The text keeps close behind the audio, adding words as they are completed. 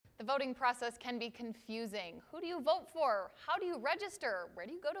voting process can be confusing. Who do you vote for? How do you register? Where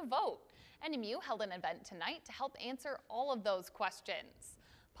do you go to vote? NMU held an event tonight to help answer all of those questions.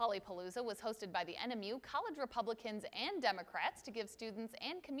 Polypalooza was hosted by the NMU College Republicans and Democrats to give students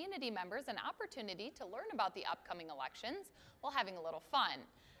and community members an opportunity to learn about the upcoming elections while having a little fun.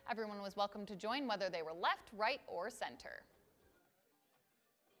 Everyone was welcome to join, whether they were left, right, or center.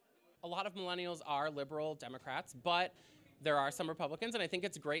 A lot of millennials are liberal Democrats, but there are some Republicans, and I think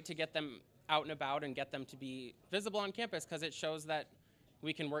it's great to get them out and about and get them to be visible on campus because it shows that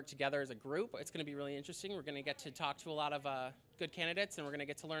we can work together as a group. It's going to be really interesting. We're going to get to talk to a lot of good candidates, and we're going to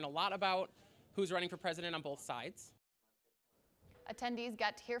get to learn a lot about who's running for president on both sides. Attendees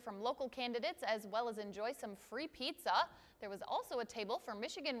got to hear from local candidates as well as enjoy some free pizza. There was also a table for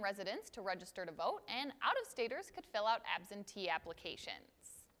Michigan residents to register to vote, and out-of-staters could fill out absentee applications.